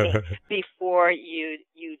training before you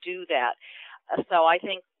do that. So I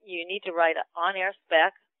think you need to write an on-air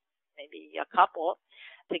spec, maybe a couple,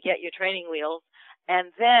 to get your training wheels, and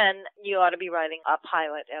then you ought to be writing a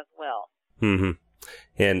pilot as well.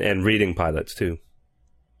 And reading pilots too.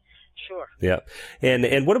 Sure. Yeah.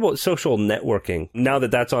 And what about social networking? Now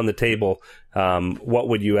that that's on the table, what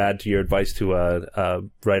would you add to your advice to a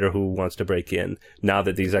writer who wants to break in now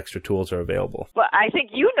that these extra tools are available? Well, I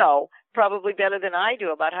think you know probably better than I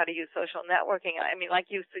do about how to use social networking. I mean, like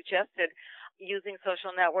you suggested, using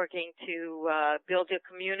social networking to build a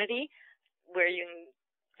community where you can,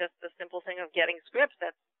 just the simple thing of getting scripts,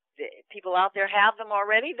 that's people out there have them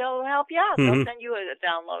already. They'll help you out. They'll send you a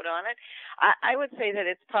download on it. I would say that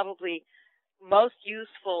it's probably most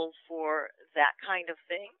useful for that kind of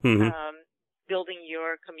thing, building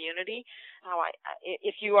your community.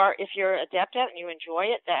 If you're adept at it and you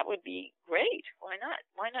enjoy it, that would be great. Why not?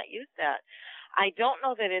 Why not use that? I don't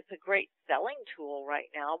know that it's a great selling tool right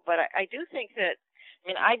now, but I do think that,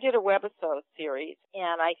 I did a webisode series,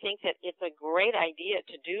 and I think that it's a great idea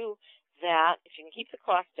to do that if you can keep the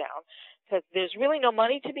cost down, because there's really no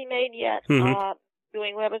money to be made yet.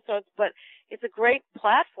 doing webisodes, but it's a great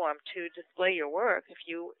platform to display your work. If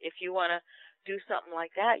you want to do something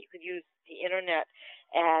like that, you could use the internet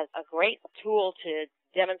as a great tool to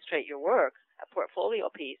demonstrate your work. A portfolio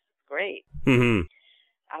piece, great. Mm-hmm.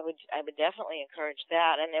 I would definitely encourage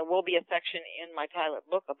that, and there will be a section in my pilot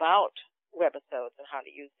book about webisodes and how to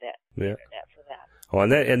use that internet for that. Oh,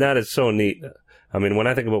 and that is so neat. I mean, when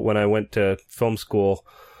I think about when I went to film school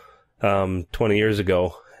 20 years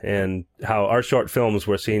ago, and how our short films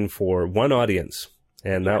were seen for one audience,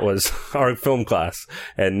 and that was our film class.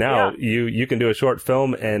 And now you can do a short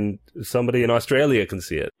film, and somebody in Australia can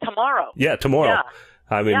see it tomorrow. Yeah, tomorrow. Yeah.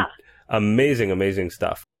 I mean, amazing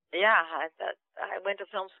stuff. Yeah, I went to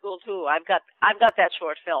film school too. I've got that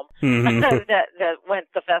short film that went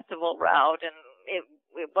the festival route, and it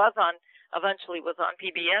eventually was on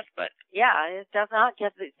PBS. But it did not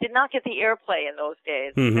get the airplay in those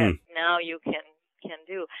days that now you can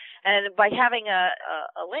do. And by having a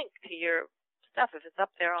link to your stuff, if it's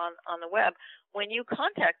up there on the web, when you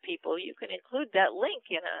contact people, you can include that link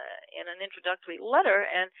in an introductory letter,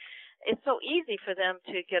 and it's so easy for them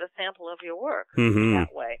to get a sample of your work that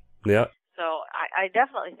way. Yeah. So I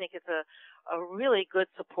definitely think it's a really good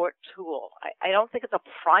support tool. I don't think it's a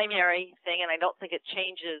primary thing, and I don't think it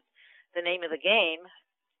changes the name of the game,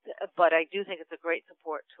 but I do think it's a great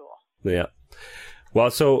support tool. Yeah. Well,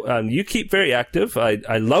 so you keep very active.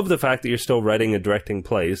 I love the fact that you're still writing and directing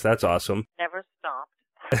plays. That's awesome. Never stopped.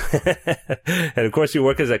 And of course, you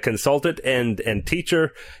work as a consultant and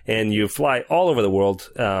teacher, and you fly all over the world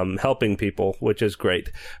helping people, which is great.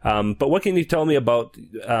 But what can you tell me about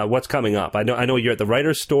what's coming up? I know you're at the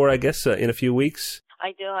Writer's Store, I guess, in a few weeks.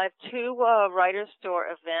 I do. I have two Writer's Store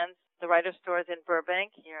events. The Writer's Store is in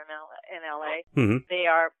Burbank, here in LA. Mm-hmm. They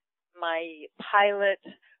are my pilot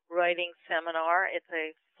writing seminar. It's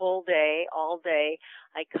a full day, all day.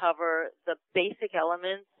 I cover the basic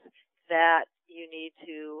elements that you need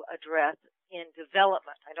to address in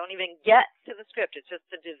development. I don't even get to the script. It's just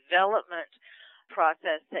the development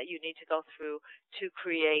process that you need to go through to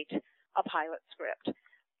create a pilot script.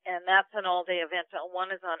 And that's an all-day event. One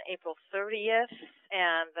is on April 30th,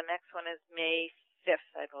 and the next one is May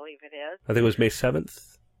 5th, I believe it is. I think it was May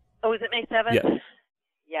 7th. Oh, is it May 7th? Yeah.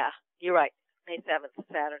 Yeah, you're right. May 7th,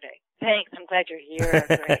 Saturday. Thanks. I'm glad you're here.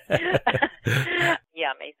 Great.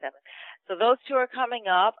 Yeah, May 7th. So those two are coming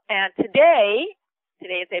up. And today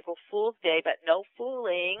is April Fool's Day, but no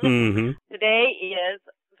fooling. Mm-hmm. Today is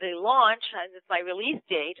the launch, and it's my release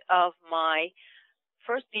date of my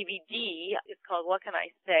first DVD. It's called What Can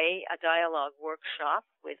I Say? A Dialogue Workshop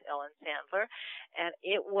with Ellen Sandler. And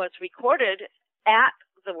it was recorded at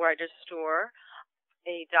the Writer's Store,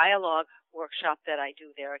 a dialogue workshop that I do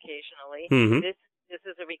there occasionally. Mm-hmm. This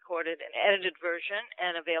is a recorded and edited version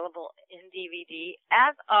and available in DVD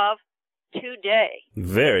as of today.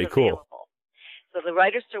 Very cool. So the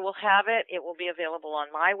Writer's Store will have it. It will be available on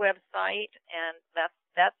my website, and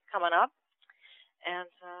that's coming up. And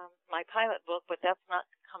my pilot book, but that's not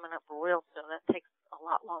coming up real soon. That takes a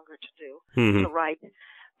lot longer to do, to write.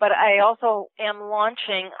 But I also am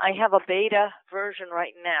launching, I have a beta version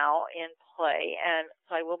right now in play, and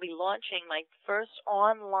so I will be launching my first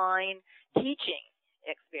online teaching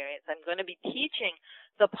experience. I'm going to be teaching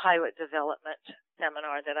the pilot development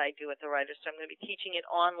seminar that I do at the Writer's Store. I'm going to be teaching it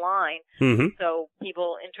online so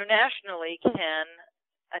people internationally can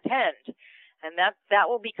attend. And that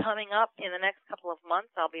will be coming up in the next couple of months.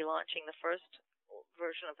 I'll be launching the first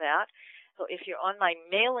version of that. So if you're on my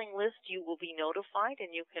mailing list, you will be notified,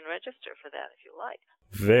 and you can register for that if you like.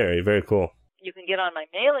 Very, very cool. You can get on my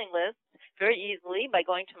mailing list very easily by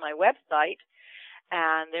going to my website,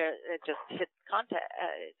 and just hit contact,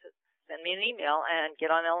 send me an email, and get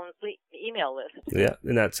on Ellen's email list. Yeah,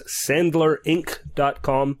 and that's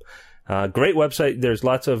sandlerinc.com. Great website. There's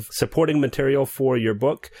lots of supporting material for your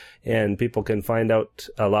book, and people can find out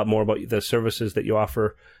a lot more about the services that you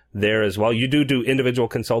offer there as well. You do individual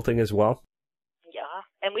consulting as well? Yeah,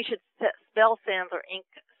 and we should spell Sandler Inc.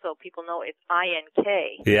 so people know it's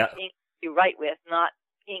I-N-K. Yeah. Inc. You write with, not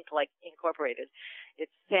Inc. like incorporated.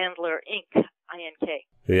 It's Sandler Inc. I-N-K.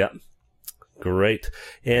 Yeah. Great.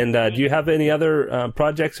 And do you have any other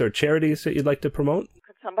projects or charities that you'd like to promote?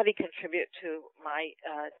 Could somebody contribute to my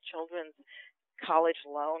children's college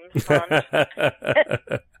loan fund?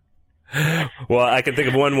 Well, I can think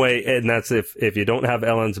of one way, and that's if you don't have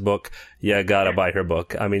Ellen's book, you gotta buy her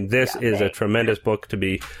book. I mean, this is a tremendous book to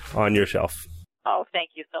be on your shelf. Oh, thank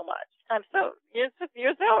you so much. You're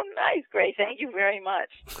so nice, Gray. Thank you very much.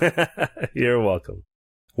 You're welcome.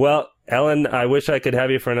 Well, Ellen, I wish I could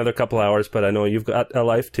have you for another couple hours, but I know you've got a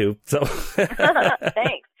life too. So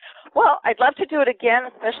Thanks. Well, I'd love to do it again,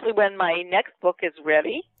 especially when my next book is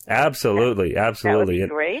ready. Absolutely. That would be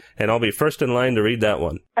great. And I'll be first in line to read that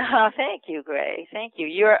one. Thank you, Gray. Thank you.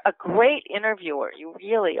 You're a great interviewer. You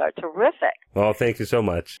really are terrific. Well, thank you so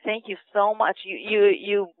much. Thank you so much.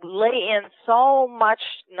 You lay in so much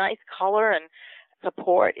nice color and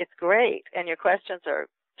support. It's great. And your questions are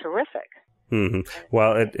terrific. Mm-hmm.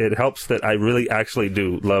 Well, it helps that I really actually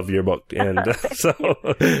do love your book, and so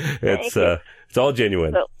it's all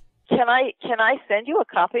genuine. So, can I send you a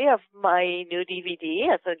copy of my new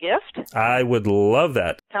DVD as a gift? I would love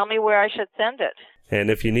that. Tell me where I should send it. And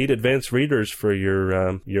if you need advanced readers for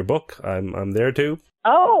your book, I'm there too.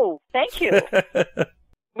 Oh, thank you.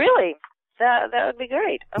 Really, that would be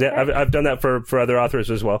great. Okay. Yeah, I've done that for other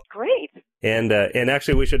authors as well. Great. And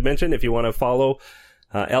actually, we should mention, if you want to follow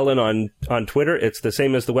Ellen on Twitter, it's the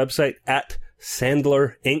same as the website, at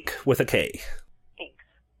Sandler Inc. with a K. Inc.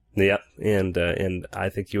 Yeah, and I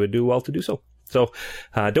think you would do well to do so. So,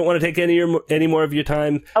 don't want to take any more of your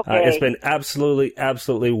time. Okay. It's been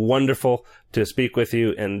absolutely wonderful to speak with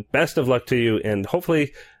you, and best of luck to you. And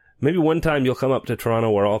hopefully, maybe one time you'll come up to Toronto,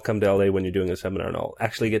 or I'll come to LA when you're doing a seminar, and I'll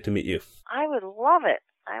actually get to meet you. I would love it.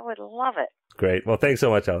 I would love it. Great. Well, thanks so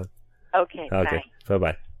much, Ellen. Okay. Bye.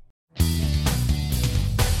 Bye-bye.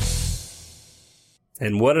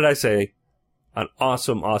 And what did I say? An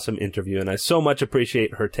awesome interview, and I so much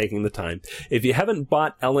appreciate her taking the time. If you haven't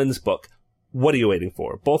bought Ellen's book, what are you waiting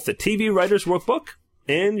for? Both the TV Writer's Workbook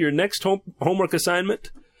and your next homework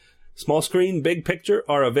assignment, Small Screen, Big Picture,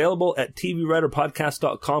 are available at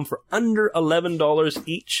tvwriterpodcast.com for under $11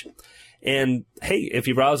 each. And hey, if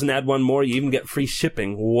you browse and add one more, you even get free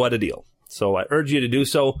shipping. What a deal. So I urge you to do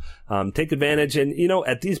so. Take advantage. And,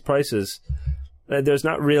 at these prices, there's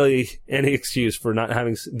not really any excuse for not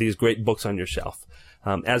having these great books on your shelf.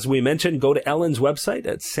 As we mentioned, go to Ellen's website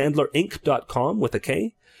at sandlerinc.com with a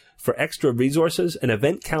K for extra resources, an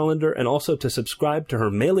event calendar, and also to subscribe to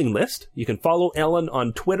her mailing list. You can follow Ellen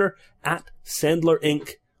on Twitter at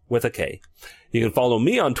SandlerInc with a K. You can follow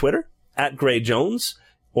me on Twitter at Gray Jones,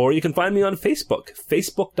 or you can find me on Facebook,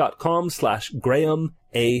 facebook.com/Graham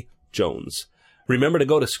A. Jones. Remember to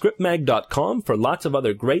go to scriptmag.com for lots of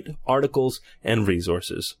other great articles and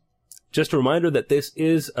resources. Just a reminder that this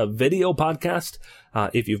is a video podcast.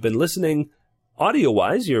 If you've been listening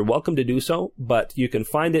audio-wise, you're welcome to do so, but you can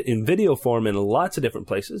find it in video form in lots of different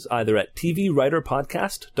places, either at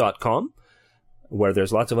tvwriterpodcast.com, where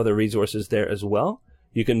there's lots of other resources there as well.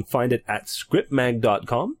 You can find it at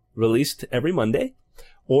scriptmag.com, released every Monday.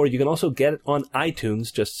 Or you can also get it on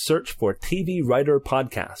iTunes. Just search for TV Writer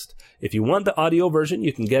Podcast. If you want the audio version,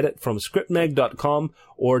 you can get it from scriptmag.com,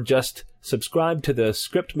 or just subscribe to the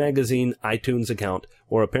Script Magazine iTunes account.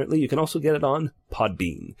 Or apparently you can also get it on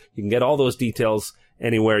Podbean. You can get all those details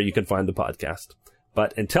anywhere you can find the podcast.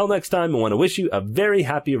 But until next time, I want to wish you a very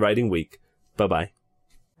happy writing week. Bye-bye.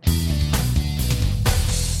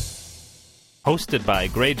 Hosted by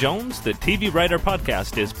Gray Jones, the TV Writer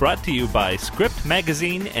Podcast is brought to you by Script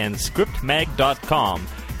Magazine and ScriptMag.com,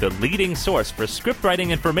 the leading source for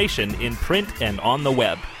scriptwriting information in print and on the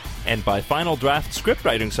web. And by Final Draft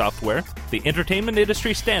scriptwriting software, the entertainment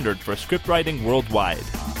industry standard for scriptwriting worldwide.